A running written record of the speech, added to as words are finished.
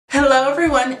Hello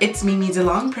everyone, it's Mimi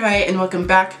DeLongpre and welcome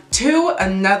back to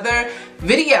another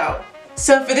video.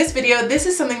 So for this video, this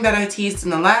is something that I teased in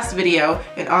the last video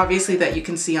and obviously that you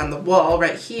can see on the wall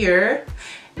right here,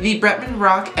 the Bretman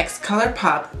Rock x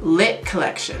Colourpop Lit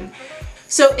Collection.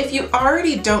 So if you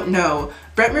already don't know,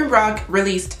 Bretman Rock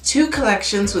released two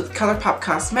collections with Colourpop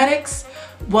Cosmetics,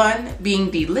 one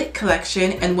being the Lit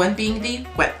Collection and one being the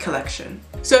Wet Collection.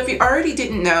 So if you already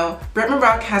didn't know, Bretman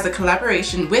Rock has a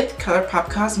collaboration with Colourpop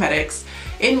Cosmetics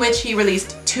in which he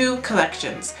released two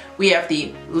collections. We have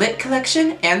the Lit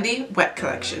Collection and the Wet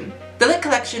Collection. The Lit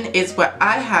Collection is what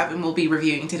I have and will be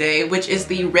reviewing today, which is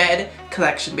the red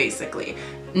collection basically.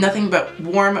 Nothing but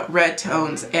warm red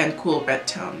tones and cool red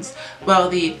tones. While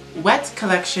the Wet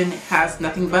Collection has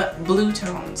nothing but blue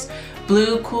tones.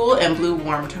 Blue cool and blue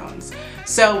warm tones.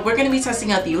 So we're going to be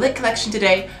testing out the Lit Collection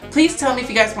today. Please tell me if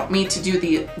you guys want me to do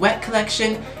the Wet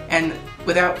Collection, and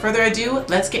without further ado,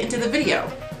 let's get into the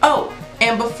video. Oh,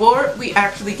 and before we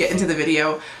actually get into the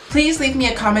video, please leave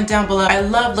me a comment down below. I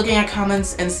love looking at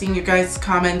comments and seeing your guys'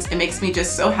 comments. It makes me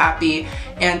just so happy.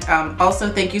 And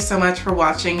also thank you so much for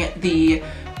watching the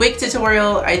wig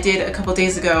tutorial I did a couple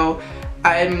days ago.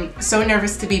 I'm so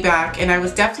nervous to be back, and I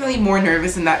was definitely more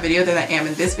nervous in that video than I am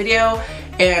in this video,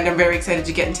 and I'm very excited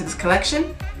to get into this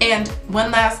collection. And one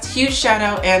last huge shout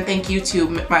out and thank you to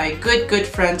my good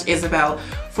friend Isabel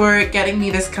for getting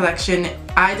me this collection.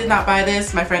 I did not buy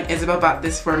this, my friend Isabel bought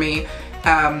this for me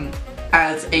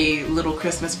as a little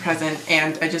Christmas present,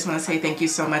 and I just want to say thank you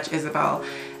so much, Isabel,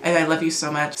 and I love you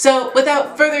so much. So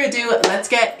without further ado, let's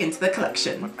get into the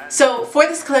collection. So for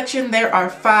this collection there are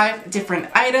 5 different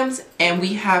items, and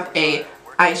we have a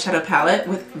eyeshadow palette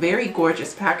with very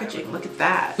gorgeous packaging. Look at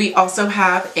that. We also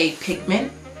have a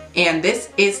pigment, and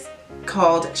this is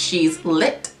called She's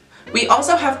Lit. We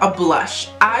also have a blush.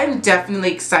 I'm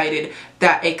definitely excited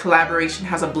that a collaboration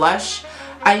has a blush.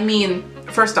 I mean,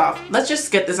 first off, let's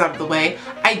just get this out of the way.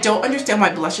 I don't understand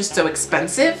why blush is so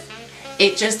expensive.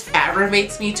 It just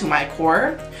aggravates me to my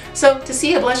core. So to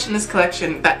see a blush in this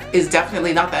collection that is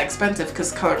definitely not that expensive,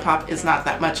 because Colourpop is not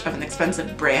that much of an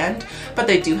expensive brand, but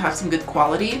they do have some good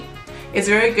quality. It's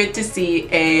very good to see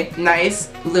a nice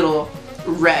little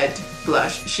red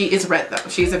blush. She is red though.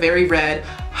 She's a very red,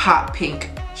 hot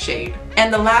pink shade.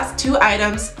 And the last 2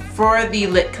 items for the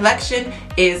Lit Collection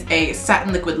is a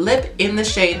satin liquid lip in the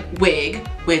shade Wig,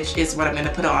 which is what I'm going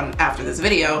to put on after this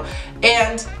video,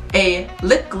 and a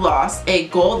lip gloss, a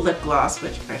gold lip gloss,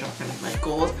 which I don't really like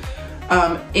gold,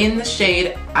 in the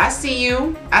shade I See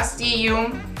You,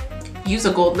 use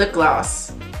a gold lip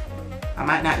gloss. I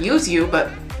might not use you, but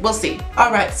we'll see.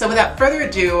 Alright, so without further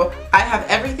ado, I have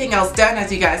everything else done,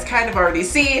 as you guys kind of already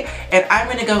see, and I'm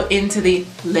going to go into the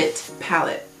Lit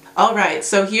palette. Alright,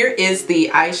 so here is the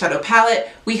eyeshadow palette.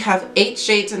 We have 8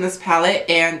 shades in this palette,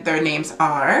 and their names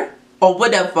are Or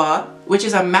Whatever, which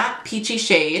is a matte peachy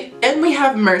shade. Then we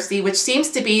have Mercy, which seems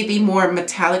to be the more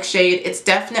metallic shade. It's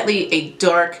definitely a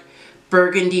dark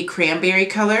burgundy cranberry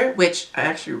color, which I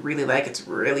actually really like. It's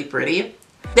really pretty.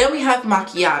 Then we have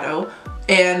Macchiato,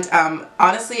 and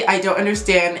honestly, I don't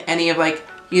understand any of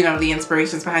the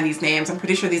inspirations behind these names. I'm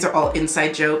pretty sure these are all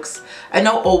inside jokes. I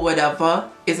know Or Whatever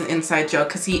is an inside joke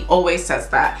because he always says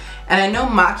that. And I know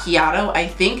Macchiato, I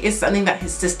think, is something that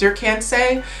his sister can't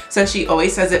say, so she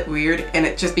always says it weird, and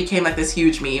it just became like this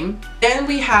huge meme. Then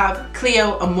we have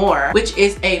Cleo Amore, which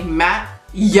is a matte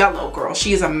yellow girl.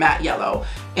 She is a matte yellow,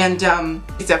 and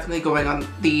it's definitely going on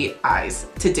the eyes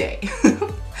today.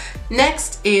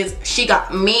 Next is She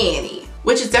Got Many,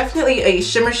 which is definitely a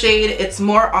shimmer shade. It's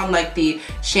more on like the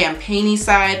champagne-y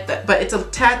side, but it's a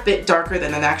tad bit darker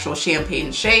than an actual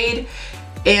champagne shade.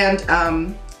 And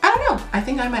I don't know, I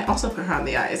think I might also put her on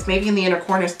the eyes, maybe in the inner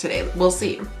corners today, we'll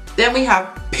see. Then we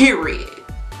have Period.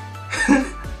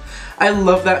 I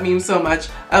love that meme so much,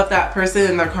 of that person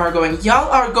in their car going,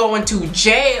 "Y'all are going to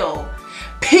jail,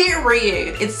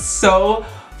 period." It's so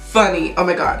funny. Oh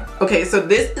my god. Okay, so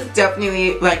this is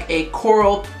definitely like a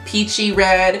coral peachy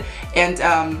red, and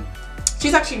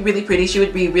she's actually really pretty. She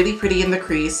would be really pretty in the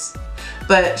crease,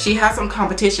 but she has some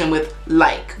competition with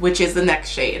Like, which is the next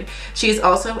shade. She's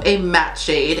also a matte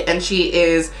shade, and she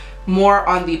is more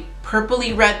on the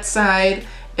purpley red side,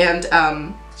 and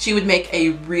she would make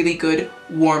a really good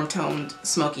warm toned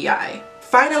smoky eye.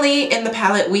 Finally in the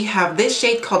palette we have this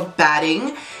shade called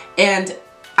Batting, and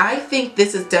I think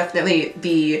this is definitely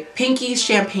the pinky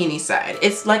champagne-y side.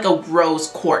 It's like a rose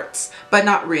quartz, but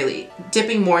not really,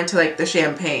 dipping more into like the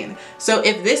champagne. So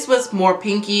if this was more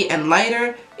pinky and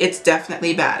lighter, it's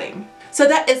definitely Batting. So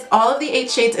that is all of the 8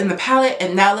 shades in the palette,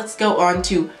 and now let's go on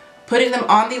to putting them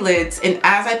on the lids, and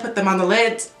as I put them on the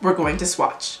lids, we're going to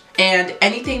swatch. And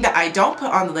anything that I don't put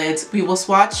on the lids, we will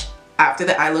swatch after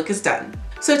the eye look is done.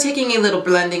 So taking a little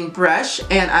blending brush,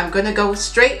 and I'm gonna go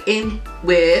straight in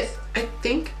with, I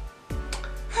think,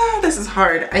 this is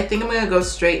hard. I think I'm gonna go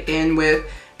straight in with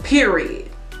Period,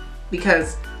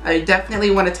 because I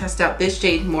definitely want to test out this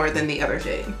shade more than the other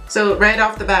shade. So right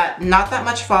off the bat, not that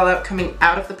much fallout coming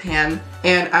out of the pan,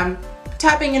 and I'm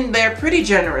tapping in there pretty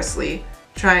generously,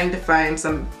 trying to find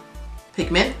some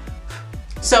pigment.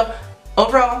 So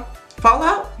overall,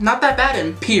 fallout, not that bad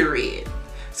in Period.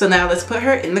 So now let's put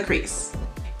her in the crease.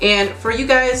 And for you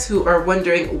guys who are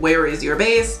wondering where is your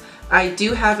base, I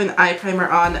do have an eye primer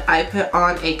on. I put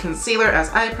on a concealer as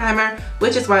eye primer,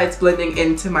 which is why it's blending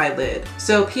into my lid.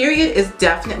 So Period is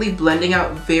definitely blending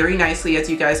out very nicely, as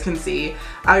you guys can see.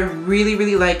 I really,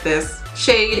 really like this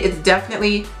shade. It's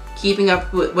definitely keeping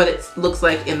up with what it looks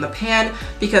like in the pan,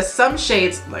 because some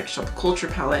shades, like the Culture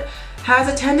palette, has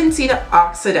a tendency to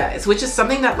oxidize, which is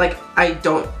something that like I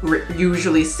don't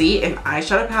usually see in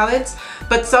eyeshadow palettes,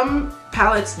 but some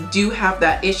palettes do have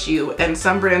that issue, and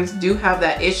some brands do have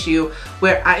that issue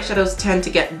where eyeshadows tend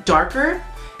to get darker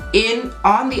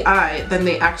on the eye than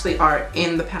they actually are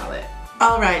in the palette.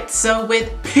 Alright, so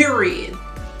with Period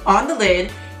on the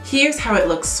lid, here's how it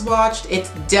looks swatched.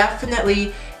 It's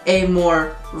definitely a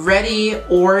more reddy,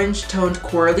 orange toned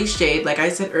corally shade, like I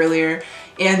said earlier.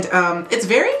 And it's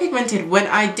very pigmented. When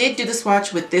I did do the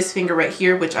swatch with this finger right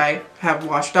here, which I have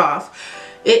washed off,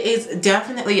 it is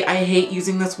definitely, I hate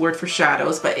using this word for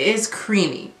shadows, but it is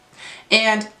creamy.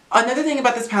 And another thing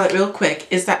about this palette real quick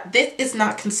is that this is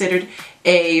not considered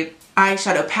a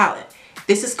eyeshadow palette.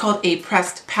 This is called a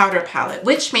pressed powder palette,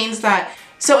 which means that,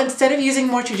 so instead of using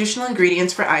more traditional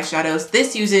ingredients for eyeshadows,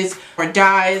 this uses more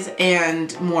dyes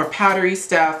and more powdery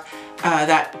stuff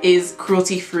that is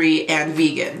cruelty-free and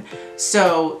vegan.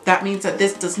 So that means that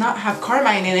this does not have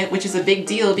carmine in it, which is a big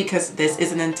deal because this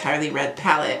is an entirely red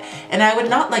palette. And I would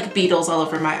not like beetles all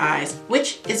over my eyes,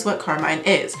 which is what carmine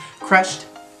is. Crushed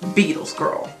beetles,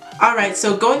 girl. Alright,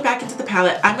 so going back into the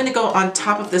palette, I'm going to go on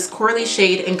top of this corally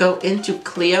shade and go into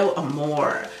Cleo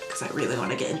Amore, because I really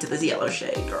want to get into this yellow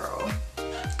shade, girl.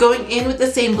 Going in with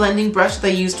the same blending brush that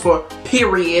I used for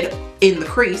Period in the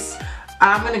crease,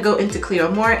 I'm going to go into Cleo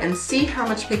Amore and see how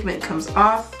much pigment comes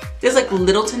off. There's like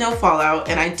little to no fallout,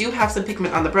 and I do have some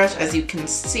pigment on the brush, as you can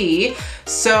see.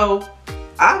 So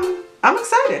I'm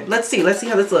excited. Let's see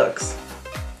how this looks.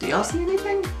 Do y'all see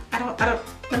anything? I don't,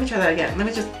 let me try that again. Let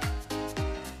me just,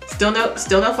 still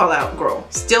no fallout, girl.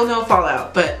 Still no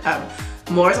fallout, but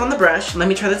more's on the brush. Let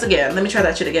me try this again. Let me try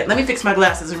that shit again. Let me fix my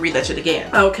glasses and read that shit again.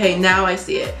 Okay, now I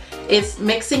see it. It's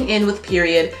mixing in with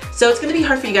Period, so it's going to be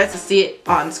hard for you guys to see it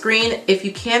on screen. If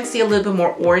you can see a little bit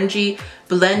more orangey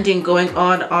blending going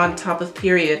on top of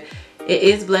Period, it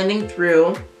is blending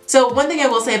through. So one thing I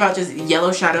will say about just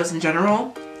yellow shadows in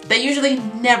general, they usually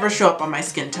never show up on my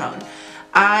skin tone.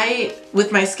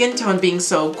 With my skin tone being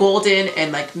so golden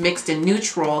and like mixed and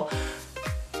neutral,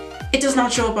 it does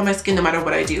not show up on my skin no matter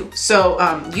what I do. So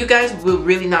you guys will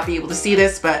really not be able to see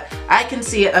this, but I can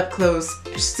see it up close.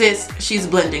 Sis, she's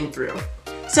blending through.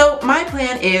 So my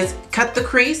plan is cut the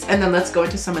crease, and then let's go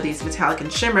into some of these metallic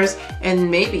and shimmers and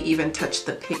maybe even touch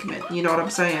the pigment. You know what I'm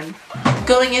saying?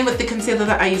 Going in with the concealer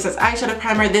that I use as eyeshadow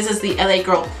primer, this is the LA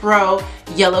Girl Pro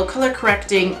Yellow Color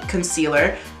Correcting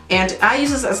Concealer. And I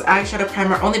use this as eyeshadow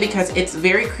primer only because it's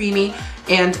very creamy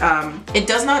and it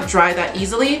does not dry that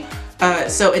easily.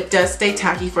 So it does stay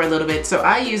tacky for a little bit. So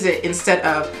I use it instead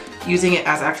of using it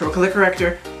as actual color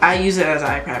corrector. I use it as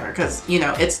eye primer because, you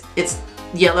know, it's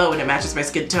yellow and it matches my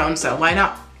skin tone, so why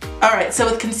not? Alright, so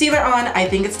with concealer on, I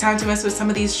think it's time to mess with some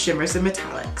of these shimmers and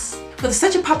metallics. With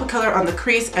such a pop of color on the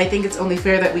crease, I think it's only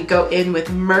fair that we go in with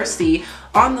Mercy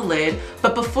on the lid.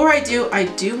 But before I do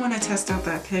want to test out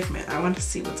that pigment. I want to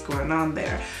see what's going on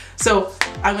there. So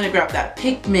I'm going to grab that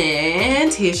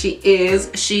pigment. Here she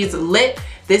is. She's lit.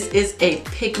 This is a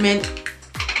pigment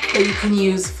that you can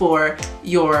use for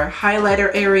your highlighter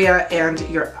area and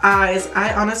your eyes.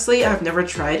 I honestly have never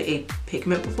tried a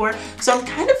pigment before, so I'm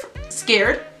kind of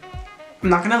scared. I'm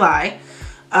not gonna lie.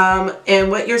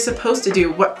 And what you're supposed to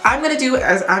do, what I'm gonna do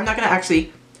is I'm not gonna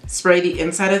actually spray the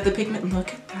inside of the pigment.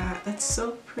 Look at that, that's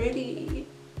so pretty.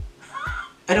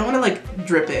 I don't wanna like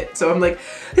drip it, so I'm like,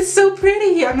 it's so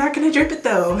pretty. I'm not gonna drip it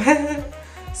though.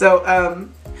 So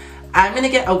I'm gonna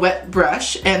get a wet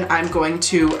brush and I'm going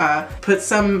to put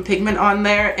some pigment on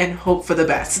there and hope for the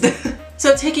best.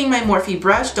 So taking my Morphe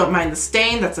brush, don't mind the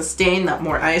stain, that's a stain, not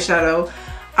more eyeshadow.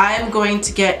 I am going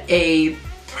to get a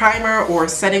primer or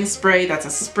setting spray, that's a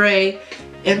spray,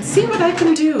 and see what I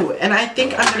can do. And I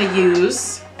think I'm gonna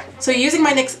use, so using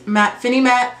my NYX Matte Fini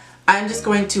Matte, I'm just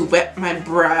going to wet my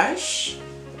brush.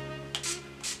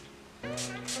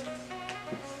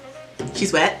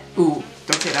 She's wet? Ooh,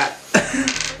 don't say that.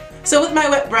 So with my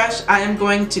wet brush, I am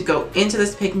going to go into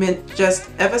this pigment just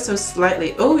ever so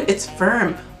slightly. Oh, it's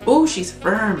firm. Oh, she's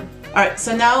firm. Alright,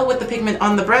 so now with the pigment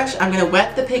on the brush, I'm going to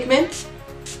wet the pigment.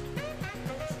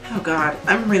 Oh god,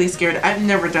 I'm really scared. I've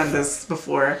never done this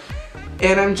before.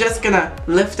 And I'm just going to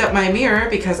lift up my mirror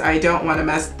because I don't want to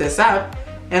mess this up.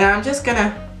 And I'm just going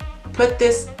to put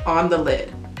this on the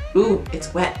lid. Ooh,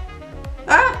 it's wet.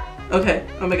 Ah! Okay,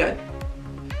 oh my god.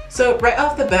 So right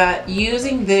off the bat,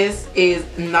 using this is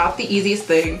not the easiest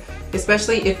thing,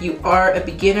 especially if you are a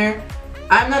beginner.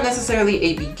 I'm not necessarily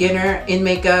a beginner in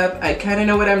makeup. I kind of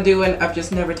know what I'm doing. I've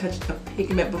just never touched a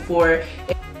pigment before.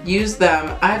 Use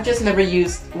them. I've just never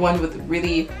used one with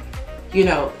really, you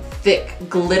know, thick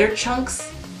glitter chunks,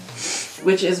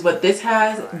 which is what this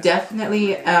has.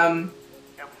 Definitely,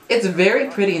 it's very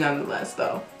pretty nonetheless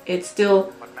though. It's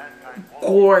still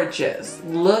gorgeous.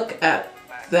 Look at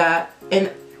that.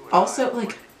 And also,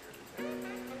 like,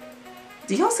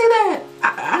 do y'all see that?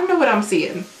 I don't know what I'm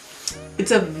seeing.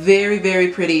 It's a very, very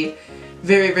pretty,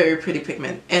 very, very pretty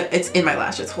pigment. And it's in my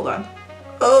lashes. Hold on.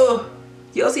 Oh,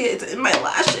 y'all see it? It's in my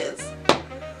lashes.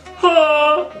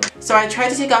 Oh. So I tried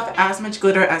to take off as much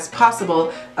glitter as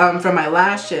possible from my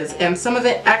lashes. And some of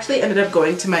it actually ended up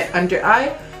going to my under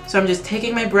eye. So I'm just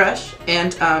taking my brush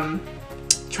and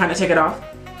trying to take it off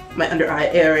my under eye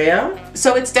area.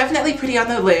 So it's definitely pretty on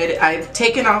the lid. I've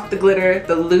taken off the glitter,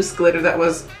 the loose glitter that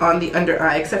was on the under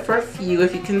eye, except for a few.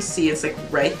 If you can see, it's like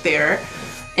right there.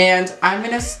 And I'm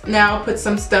gonna now put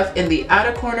some stuff in the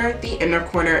outer corner, the inner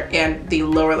corner, and the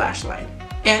lower lash line.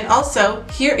 And also,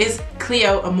 here is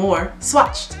Cleo Amore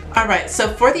swatched. Alright, so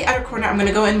for the outer corner, I'm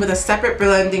gonna go in with a separate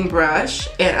blending brush,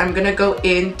 and I'm gonna go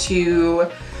into,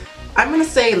 I'm gonna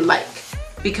say Like,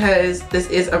 because this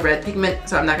is a red pigment,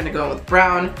 so I'm not gonna go in with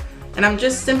brown. And I'm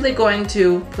just simply going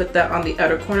to put that on the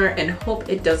outer corner and hope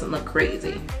it doesn't look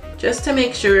crazy. Just to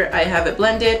make sure I have it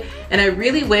blended. And I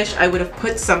really wish I would have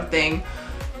put something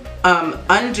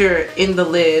under in the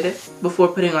lid before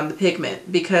putting on the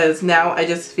pigment, because now I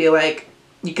just feel like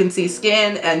you can see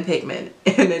skin and pigment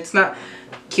and it's not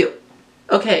cute.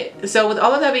 Okay, so with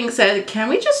all of that being said, can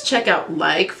we just check out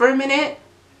Like for a minute?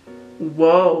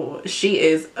 Whoa, she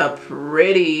is a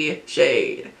pretty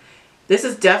shade. This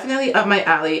is definitely up my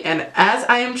alley, and as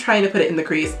I am trying to put it in the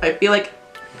crease, I feel like,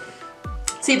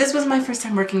 see, this was my first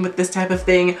time working with this type of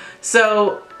thing,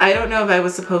 so I don't know if I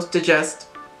was supposed to just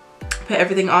put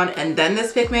everything on and then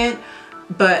this pigment,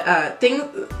 but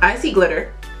I see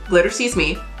glitter, glitter sees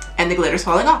me, and the glitter's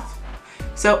falling off.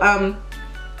 So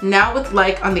now with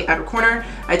Like on the outer corner,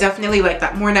 I definitely like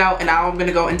that more now, and now I'm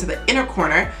gonna go into the inner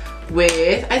corner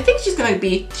with, I think she's gonna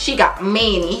be She Got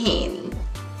Money Hanny.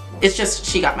 It's just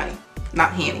She Got Money,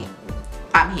 not Hanny.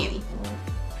 I'm Hanny.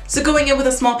 So going in with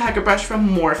a small packet brush from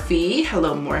Morphe,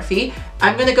 hello Morphe,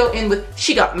 I'm gonna go in with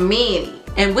She Got Money,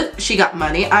 and with She Got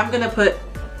Money, I'm gonna put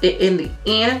it in the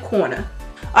inner corner.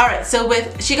 Alright, so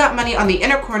with She Got Money on the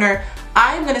inner corner,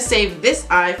 I'm gonna save this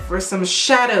eye for some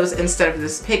shadows instead of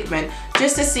this pigment,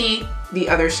 just to see the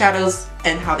other shadows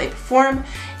and how they perform.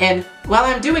 And while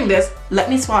I'm doing this, let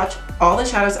me swatch all the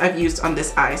shadows I've used on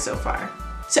this eye so far.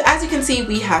 So as you can see,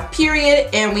 we have Period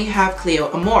and we have Cleo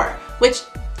Amore, which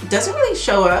doesn't really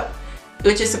show up,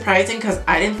 which is surprising because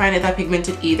I didn't find it that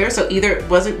pigmented either. So either it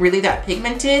wasn't really that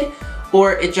pigmented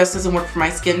or it just doesn't work for my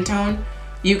skin tone.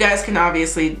 You guys can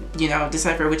obviously, you know,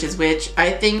 decipher which is which.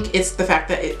 I think it's the fact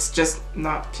that it's just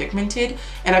not pigmented,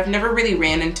 and I've never really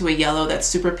ran into a yellow that's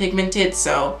super pigmented,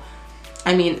 so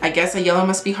I mean, I guess a yellow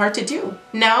must be hard to do.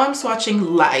 Now I'm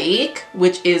swatching Like,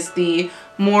 which is the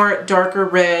more darker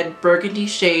red burgundy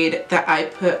shade that I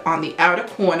put on the outer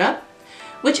corner,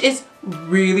 which is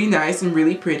really nice and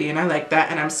really pretty, and I like that.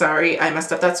 And I'm sorry I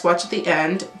messed up that swatch at the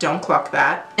end. Don't clock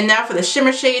that. And now for the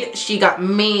shimmer shade, She Got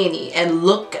Money, and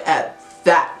look at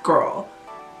that girl.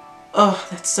 Oh,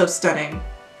 that's so stunning.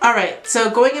 Alright, so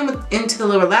going into the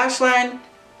lower lash line,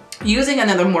 using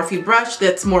another Morphe brush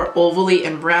that's more ovally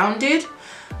and rounded,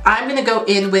 I'm gonna go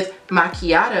in with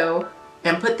Macchiato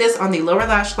and put this on the lower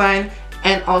lash line,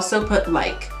 and also put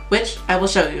Like, which I will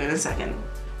show you in a second.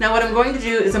 Now what I'm going to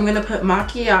do is I'm gonna put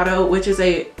Macchiato, which is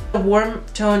a warm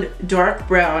toned dark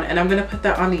brown, and I'm gonna put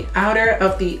that on the outer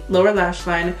of the lower lash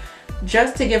line,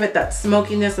 just to give it that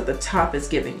smokiness that the top is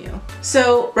giving you.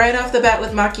 So right off the bat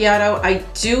with Macchiato, I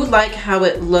do like how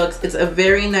it looks. It's a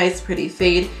very nice pretty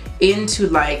fade into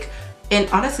Like, and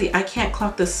honestly I can't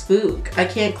clock the spook. I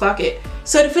can't clock it.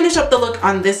 So to finish up the look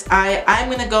on this eye, I'm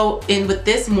gonna go in with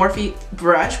this Morphe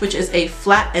brush, which is a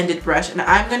flat ended brush, and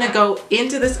I'm gonna go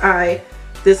into this eye,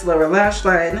 this lower lash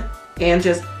line, and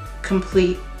just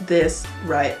complete this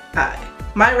right eye.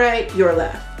 My right, your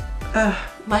left.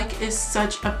 Like is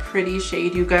such a pretty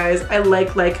shade, you guys. I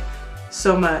like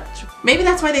so much. Maybe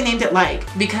that's why they named it Like,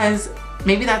 because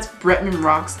maybe that's Bretman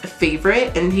Rock's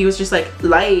favorite and he was just like,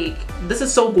 this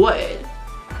is so good.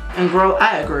 And girl,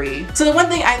 I agree. So the one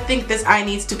thing I think this eye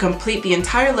needs to complete the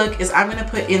entire look is I'm gonna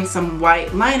put in some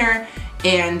white liner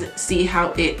and see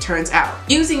how it turns out.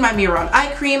 Using my Mirror On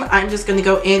eye cream, I'm just gonna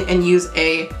go in and use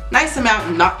a nice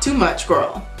amount, not too much,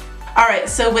 girl. Alright,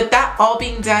 so with that all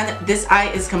being done, this eye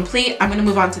is complete. I'm gonna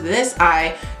move on to this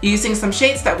eye using some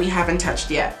shades that we haven't touched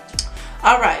yet.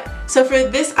 Alright, so for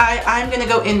this eye, I'm gonna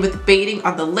go in with Baiting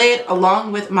on the lid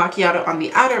along with Macchiato on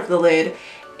the outer of the lid,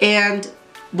 and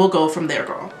we'll go from there,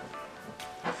 girl.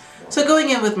 So going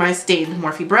in with my stained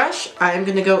Morphe brush, I'm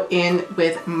going to go in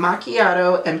with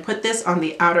Macchiato and put this on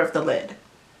the outer of the lid.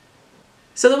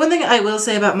 So the one thing I will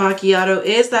say about Macchiato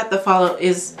is that the fallout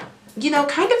is, you know,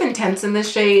 kind of intense in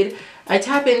this shade. I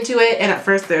tap into it and at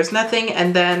first there's nothing,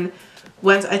 and then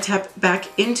once I tap back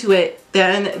into it,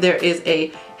 then there is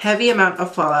a heavy amount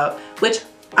of fallout, which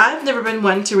I've never been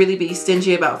one to really be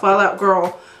stingy about fallout,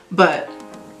 girl, but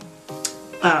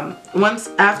once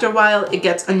after a while it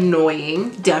gets annoying,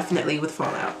 definitely with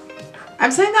fallout.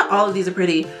 I'm saying that all of these are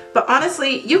pretty, but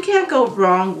honestly you can't go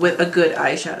wrong with a good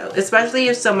eyeshadow, especially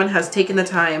if someone has taken the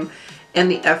time and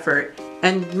the effort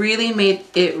and really made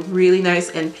it really nice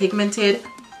and pigmented,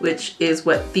 which is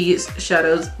what these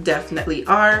shadows definitely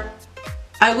are.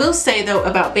 I will say though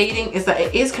about Baiting is that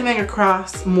it is coming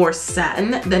across more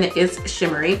satin than it is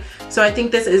shimmery, so I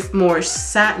think this is more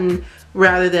satin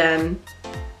rather than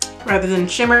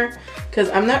shimmer, because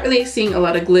I'm not really seeing a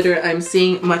lot of glitter. I'm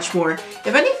seeing much more. If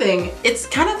anything, it's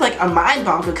kind of like a mind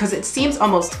boggle because it seems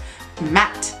almost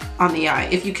matte on the eye.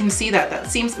 If you can see that, that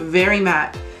seems very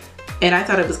matte, and I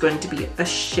thought it was going to be a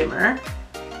shimmer,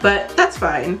 but that's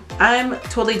fine. I'm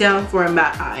totally down for a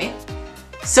matte eye.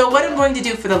 So what I'm going to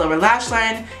do for the lower lash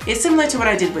line is similar to what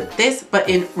I did with this, but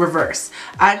in reverse.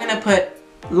 I'm going to put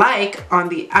Like on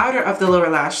the outer of the lower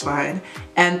lash line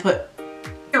and put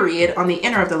Period on the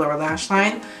inner of the lower lash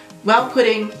line while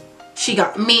putting She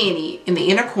Got Many in the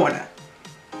inner corner.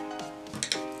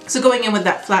 So going in with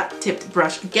that flat tipped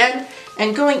brush again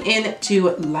and going in to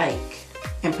Like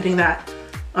and putting that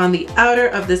on the outer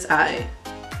of this eye.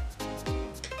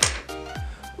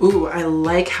 Ooh, I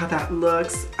like how that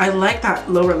looks. I like that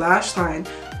lower lash line.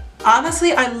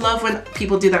 Honestly, I love when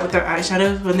people do that with their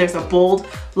eyeshadows, when there's a bold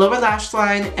lower lash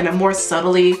line and a more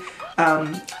subtly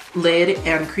lid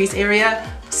and crease area.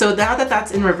 So now that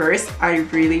that's in reverse, I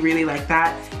really like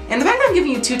that. And the fact that I'm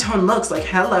giving you two-tone looks, like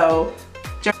hello.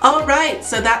 Alright,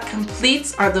 so that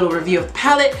completes our little review of the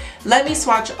palette. Let me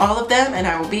swatch all of them and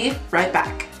I will be right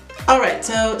back. Alright,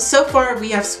 so far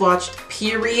we have swatched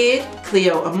Period,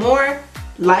 Cleo Amore,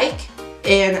 Like,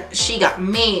 and She Got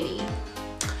Many.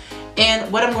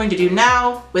 And what I'm going to do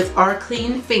now with our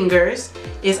clean fingers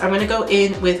is I'm going to go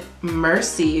in with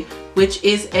Mercy, which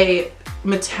is a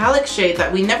metallic shade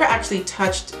that we never actually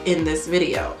touched in this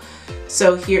video.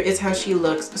 So here is how she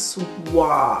looks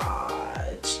swatched.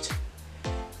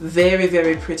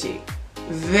 Very pretty.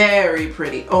 Very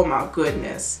pretty. Oh my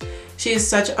goodness. She is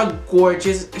such a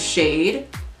gorgeous shade.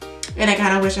 And I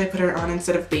kind of wish I put her on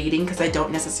instead of Baiting because I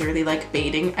don't necessarily like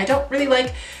Baiting. I don't really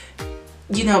like,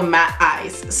 you know, matte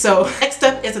eyes. So next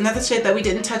up is another shade that we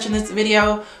didn't touch in this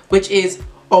video, which is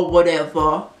Or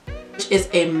Whatever, which is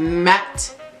a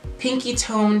matte pinky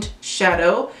toned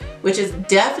shadow, which is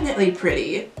definitely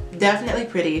pretty. Definitely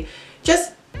pretty.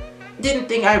 Just didn't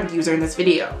think I would use her in this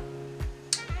video.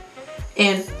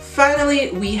 And finally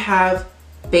we have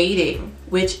Baiting,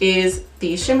 which is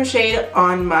the shimmer shade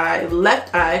on my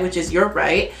left eye, which is your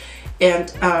right,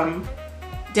 and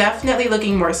definitely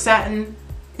looking more satin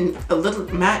and a little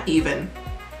matte even,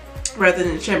 rather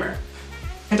than shimmer.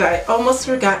 And I almost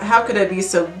forgot, how could I be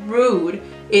so rude?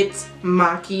 It's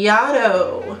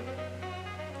Macchiato.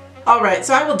 Alright,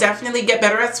 so I will definitely get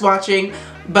better at swatching,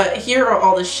 but here are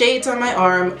all the shades on my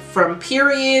arm from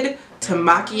Period to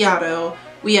Macchiato.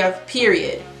 We have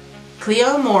Period,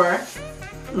 Cleo Amore,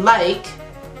 Like,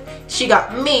 She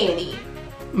Got Many,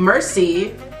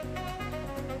 Mercy,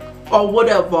 Or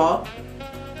Whatever,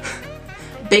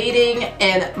 Baiting,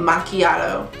 and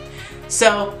Macchiato.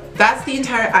 So that's the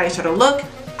entire eyeshadow look.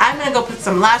 I'm gonna go put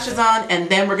some lashes on and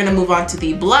then we're gonna move on to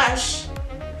the blush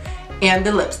and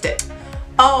the lipstick.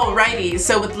 Alrighty,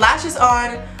 so with lashes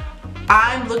on,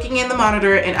 I'm looking in the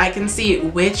monitor and I can see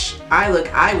which eye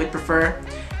look I would prefer.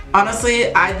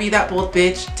 Honestly, I'd be that bold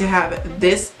bitch to have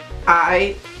this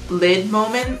eyelid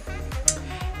moment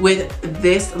with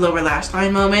this lower lash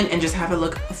line moment and just have it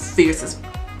look fierce as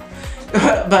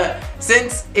but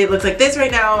since it looks like this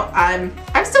right now, I'm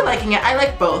still liking it. I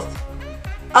like both.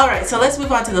 Alright, so let's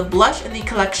move on to the blush in the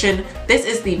collection. This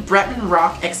is the Bretman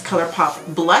Rock X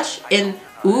Colourpop blush in,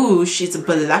 ooh, she's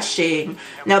blushing.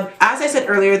 Now, as I said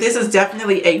earlier, this is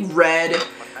definitely a red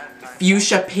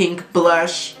fuchsia pink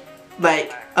blush.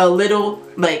 Like, a little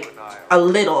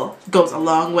goes a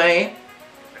long way.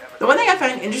 The one thing I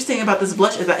find interesting about this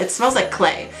blush is that it smells like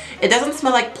clay. It doesn't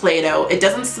smell like Play-Doh. It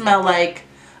doesn't smell like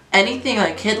anything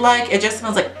like kid-like. It just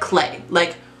smells like clay.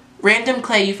 Like random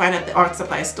clay you find at the art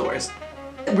supply stores.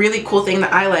 The really cool thing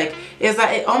that I like is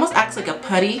that it almost acts like a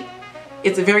putty.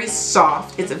 It's very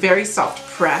soft. It's a very soft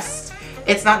pressed.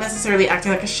 It's not necessarily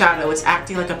acting like a shadow. It's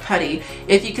acting like a putty.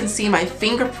 If you can see my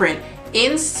fingerprint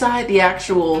inside the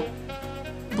actual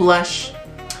blush.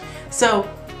 So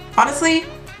honestly,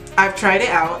 I've tried it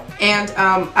out, and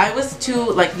I was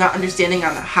too like not understanding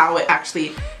on how it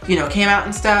actually, you know, came out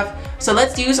and stuff. So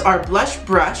let's use our blush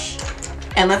brush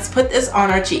and let's put this on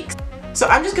our cheeks. So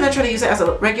I'm just gonna try to use it as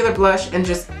a regular blush and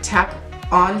just tap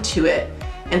onto it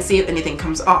and see if anything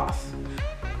comes off.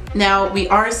 Now we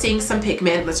are seeing some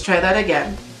pigment. Let's try that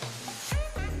again.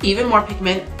 Even more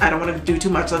pigment. I don't want to do too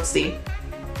much. Let's see.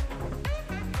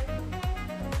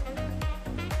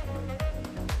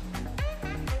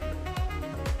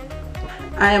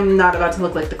 I am not about to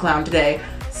look like the clown today.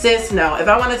 Sis, no. If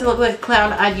I wanted to look like a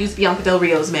clown, I'd use Bianca Del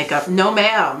Rio's makeup. No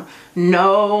ma'am.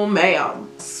 No ma'am.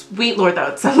 Sweet lord,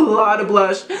 that's a lot of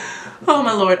blush. Oh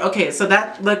my lord. Okay, so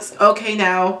that looks okay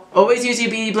now. Always use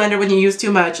your beauty blender when you use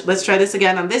too much. Let's try this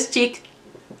again on this cheek.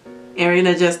 And we're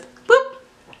gonna just, boop.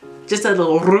 Just a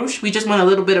little rouge. We just want a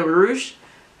little bit of rouge.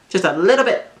 Just a little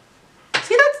bit.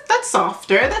 See, that's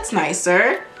softer. That's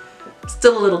nicer.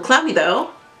 Still a little cloudy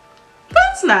though.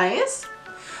 That's nice.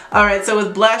 Alright, so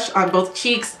with blush on both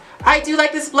cheeks, I do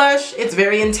like this blush. It's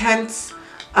very intense.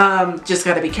 Just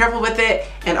gotta be careful with it.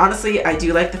 And honestly, I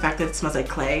do like the fact that it smells like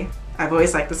clay. I've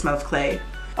always liked the smell of clay.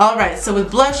 Alright, so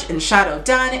with blush and shadow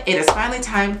done, it is finally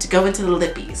time to go into the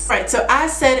lippies. Alright, so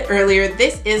as said earlier,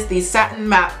 this is the Satin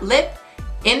Matte Lip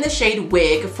in the shade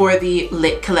Wig for the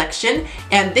Lit collection.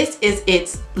 And this is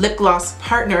its lip gloss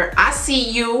partner, I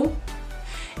See You.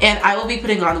 And I will be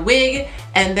putting on Wig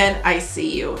and then I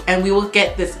See You. And we will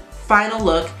get this final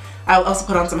look. I will also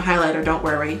put on some highlighter, don't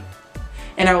worry.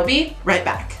 And I will be right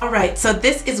back. Alright, so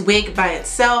this is Wig by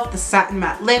itself, the Satin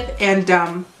Matte Lip.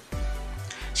 And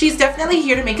she's definitely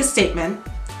here to make a statement,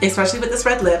 especially with this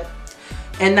red lip.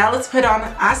 And now let's put on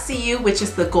I See You, which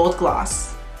is the gold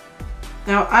gloss.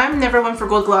 Now, I'm never one for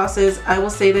gold glosses. I will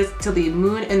say this till the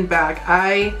moon and back.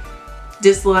 I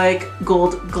dislike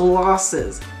gold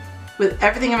glosses with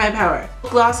everything in my power.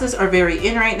 Glosses are very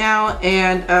in right now,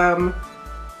 and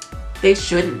they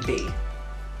shouldn't be.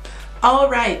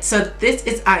 Alright, so this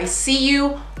is I See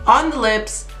You on the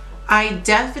lips. I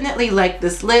definitely like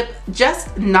this lip,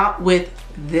 just not with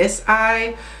this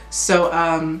eye.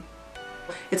 So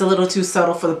it's a little too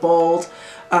subtle for the bold.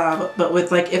 But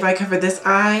with like, if I cover this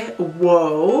eye,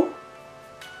 whoa.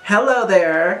 Hello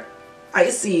there. I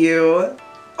see you.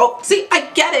 Oh, see, I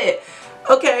get it.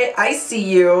 Okay, I see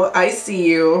you. I see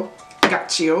you.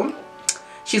 Got you.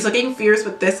 She's looking fierce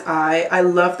with this eye. I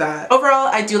love that. Overall,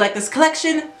 I do like this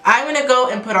collection. I'm gonna go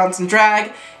and put on some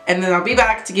drag, and then I'll be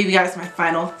back to give you guys my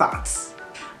final thoughts.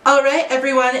 Alright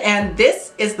everyone, and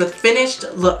this is the finished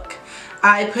look.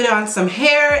 I put on some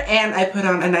hair and I put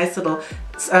on a nice little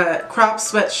crop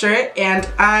sweatshirt, and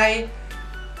I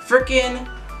freaking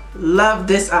love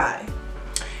this eye.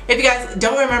 If you guys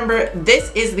don't remember,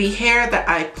 this is the hair that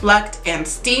I plucked and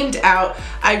steamed out.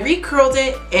 I recurled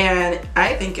it and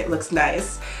I think it looks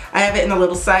nice. I have it in a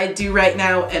little side do right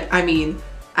now, and I mean,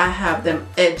 I have them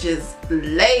edges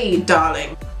laid,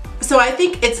 darling. So I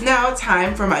think it's now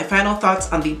time for my final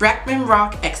thoughts on the Bretman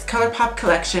Rock X Colourpop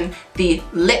collection, the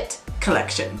Lit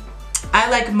collection. I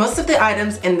like most of the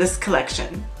items in this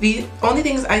collection. The only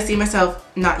things I see myself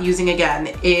not using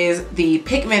again is the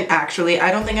pigment actually.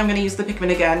 I don't think I'm going to use the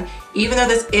pigment again, even though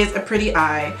this is a pretty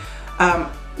eye.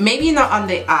 Maybe not on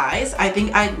the eyes. I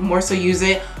think I'd more so use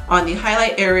it on the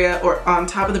highlight area or on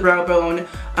top of the brow bone,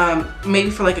 maybe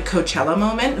for like a Coachella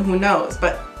moment, who knows,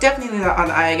 but definitely not on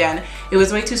the eye again. It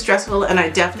was way too stressful, and I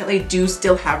definitely do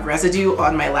still have residue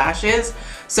on my lashes,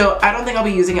 so I don't think I'll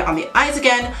be using it on the eyes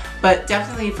again, but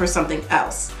definitely for something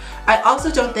else. I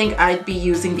also don't think I'd be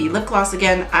using the lip gloss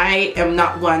again. I am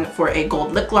not one for a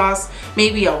gold lip gloss.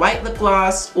 Maybe a white lip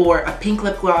gloss or a pink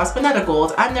lip gloss, but not a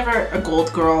gold. I'm never a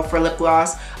gold girl for lip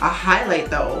gloss. A highlight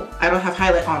though, I don't have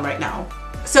highlight on right now.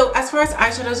 So as far as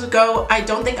eyeshadows go, I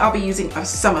don't think I'll be using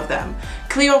some of them.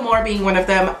 Cleo Moore being one of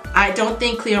them. I don't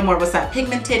think Cleo Moore was that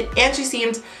pigmented, and she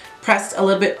seemed pressed a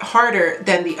little bit harder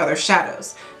than the other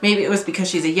shadows. Maybe it was because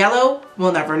she's a yellow,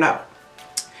 we'll never know.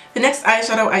 The next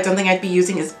eyeshadow I don't think I'd be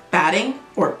using is batting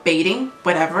or baiting,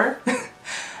 whatever.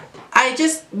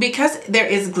 Because there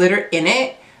is glitter in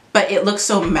it, but it looks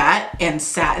so matte and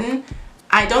satin,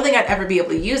 I don't think I'd ever be able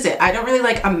to use it. I don't really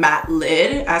like a matte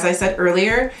lid, as I said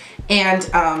earlier, and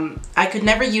I could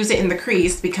never use it in the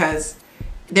crease because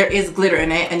there is glitter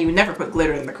in it and you never put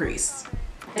glitter in the crease.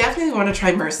 I definitely want to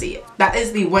try Mercy. That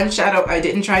is the one shadow I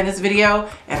didn't try in this video,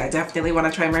 and I definitely want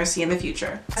to try Mercy in the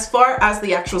future. As far as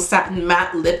the actual satin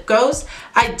matte lip goes,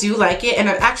 I do like it, and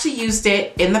I've actually used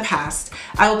it in the past.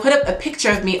 I will put up a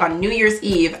picture of me on New Year's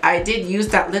Eve. I did use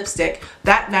that lipstick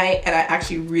that night, and I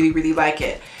actually really like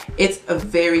it. It's a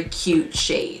very cute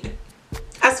shade.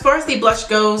 As far as the blush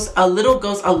goes, a little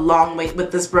goes a long way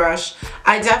with this brush.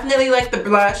 I definitely like the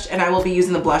blush, and I will be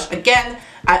using the blush again.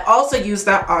 I also used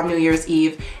that on New Year's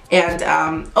Eve, and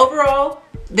overall,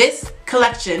 this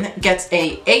collection gets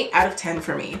a 8 out of 10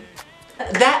 for me.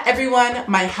 That, everyone,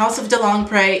 my House of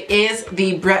Delongpre is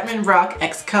the Bretman Rock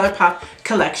x Colourpop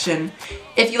collection.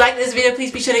 If you like this video,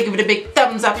 please be sure to give it a big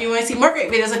thumbs up. If you want to see more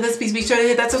great videos like this, please be sure to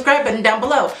hit that subscribe button down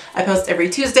below. I post every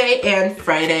Tuesday and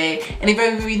Friday. And if you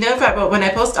want to be notified about when I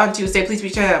post on Tuesday, please be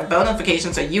sure to have bell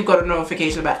notifications so you got a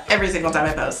notification about every single time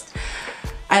I post.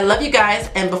 I love you guys,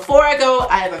 and before I go,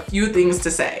 I have a few things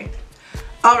to say.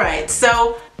 Alright,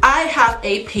 so I have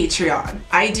a Patreon.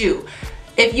 I do.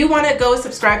 If you want to go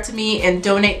subscribe to me and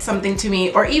donate something to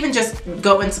me, or even just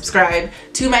go and subscribe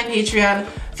to my Patreon,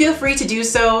 feel free to do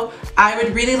so. I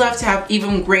would really love to have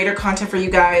even greater content for you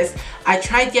guys. I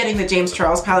tried getting the James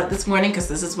Charles palette this morning because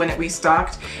this is when it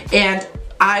restocked, and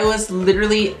I was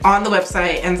literally on the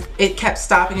website and it kept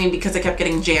stopping me because it kept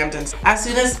getting jammed, and as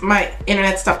soon as my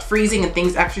internet stopped freezing and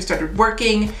things actually started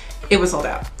working, it was sold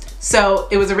out. So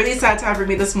it was a really sad time for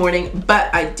me this morning,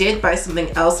 but I did buy something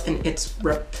else in its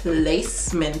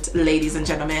replacement, ladies and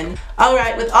gentlemen.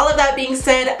 Alright, with all of that being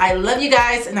said, I love you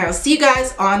guys, and I will see you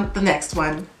guys on the next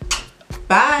one.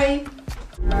 Bye!